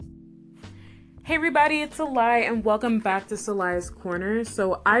Hey everybody, it's Salai and welcome back to Salai's Corner.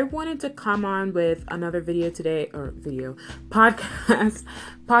 So I wanted to come on with another video today, podcast,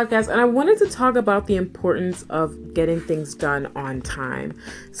 and I wanted to talk about the importance of getting things done on time.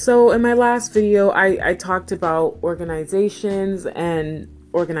 So in my last video, I talked about organization and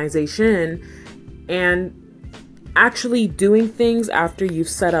actually doing things after you've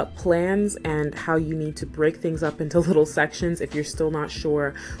set up plans and how you need to break things up into little sections if you're still not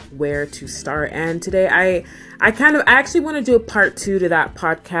sure where to start. And today I actually want to do a part 2 to that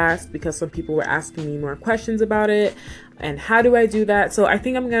podcast because some people were asking me more questions about it and how do I do that. So I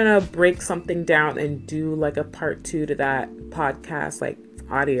think I'm gonna break something down and do like a part 2 to that podcast, like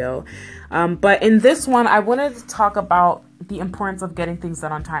audio. But in this one, I wanted to talk about the importance of getting things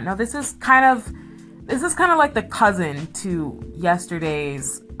done on time. Now this is kind of like the cousin to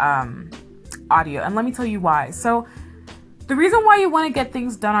yesterday's audio. And let me tell you why. So the reason why you want to get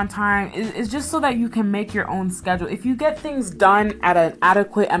things done on time is just so that you can make your own schedule. If you get things done at an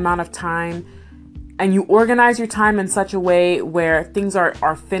adequate amount of time and you organize your time in such a way where things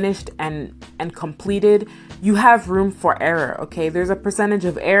are finished and completed, you have room for error, okay? There's a percentage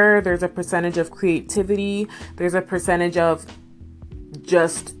of error, there's a percentage of creativity, there's a percentage of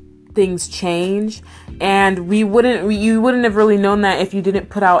just things change, and you wouldn't have really known that if you didn't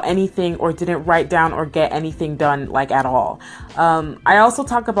put out anything or didn't write down or get anything done like at all. I also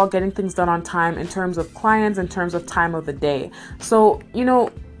talk about getting things done on time in terms of clients, in terms of time of the day. So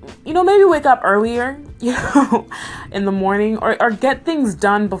maybe wake up earlier, in the morning, or get things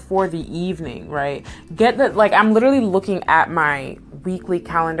done before the evening, right? Get that, like, I'm literally looking at my weekly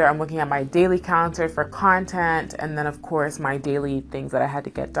calendar, I'm looking at my daily calendar for content, and then of course my daily things that I had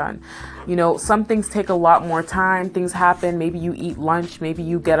to get done. Some things take a lot more time, things happen, maybe you eat lunch, maybe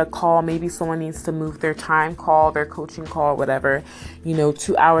you get a call, maybe someone needs to move their time call, their coaching call, whatever, 2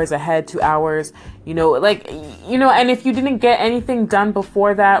 hours ahead, 2 hours, and if you didn't get anything done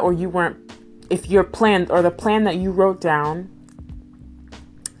before that, or if your plan or the plan that you wrote down,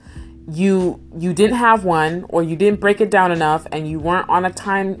 you didn't have one, or you didn't break it down enough, and you weren't on a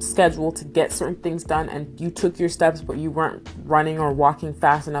time schedule to get certain things done, and you took your steps, but you weren't running or walking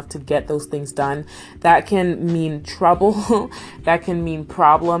fast enough to get those things done, that can mean trouble. That can mean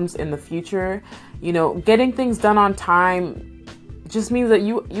problems in the future. Getting things done on time just means that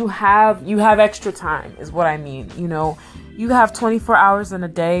you have extra time, is what I mean. You have 24 hours in a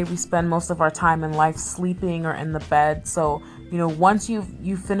day. We spend most of our time in life sleeping or in the bed. So, once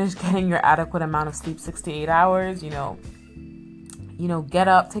you finish getting your adequate amount of sleep, 6 to 8 hours, get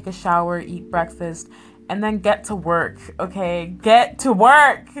up, take a shower, eat breakfast, and then get to work. Okay, get to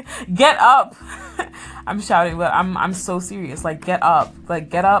work. Get up. I'm shouting, but I'm so serious. Like, get up.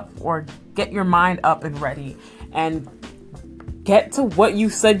 Or get your mind up and ready, and get to what you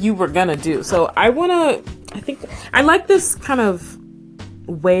said you were gonna do. So I think I like this kind of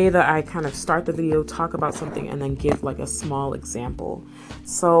way that I kind of start the video, talk about something, and then give like a small example.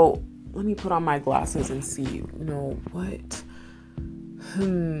 So let me put on my glasses and see, what.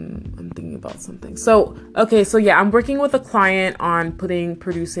 I'm thinking about something. So yeah, I'm working with a client on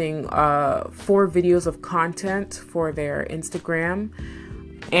producing 4 videos of content for their Instagram.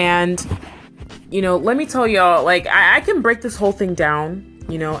 And let me tell y'all, like, I can break this whole thing down,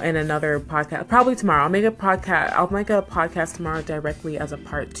 in another podcast, probably tomorrow. I'll make a podcast tomorrow directly as a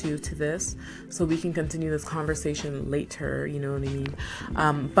part 2 to this, so we can continue this conversation later, you know what I mean?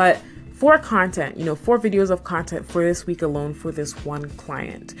 But for content, 4 videos of content for this week alone for this one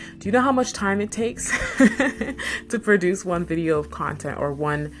client. Do you know how much time it takes to produce one video of content, or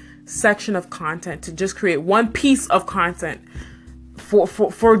one section of content, to just create one piece of content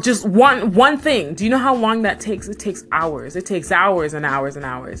for just one thing? Do you know how long that takes? It takes hours. It takes hours and hours and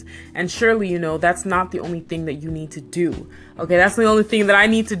hours. And surely, that's not the only thing that you need to do. Okay, that's the only thing that I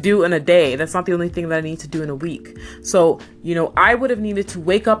need to do in a day. That's not the only thing that I need to do in a week. So, I would have needed to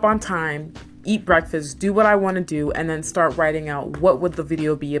wake up on time, eat breakfast, do what I want to do, and then start writing out what would the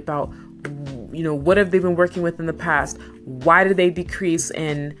video be about. What have they been working with in the past? Why did they decrease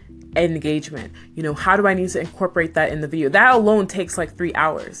in engagement? How do I need to incorporate that in the video? That alone takes like 3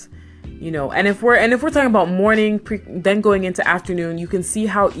 hours. And if we're talking about morning, then going into afternoon, you can see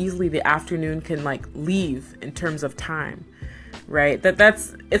how easily the afternoon can like leave in terms of time, right?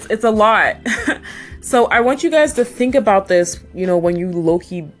 It's a lot. So I want you guys to think about this, when you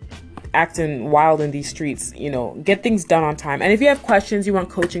low-key acting wild in these streets, get things done on time. And if you have questions, you want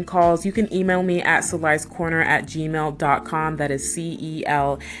coaching calls, you can email me at salaiscorner@gmail.com. That is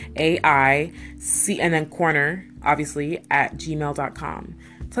CELAIC, and then corner, obviously, at gmail.com.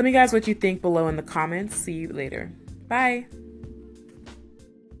 Tell me guys what you think below in the comments. See you later. Bye.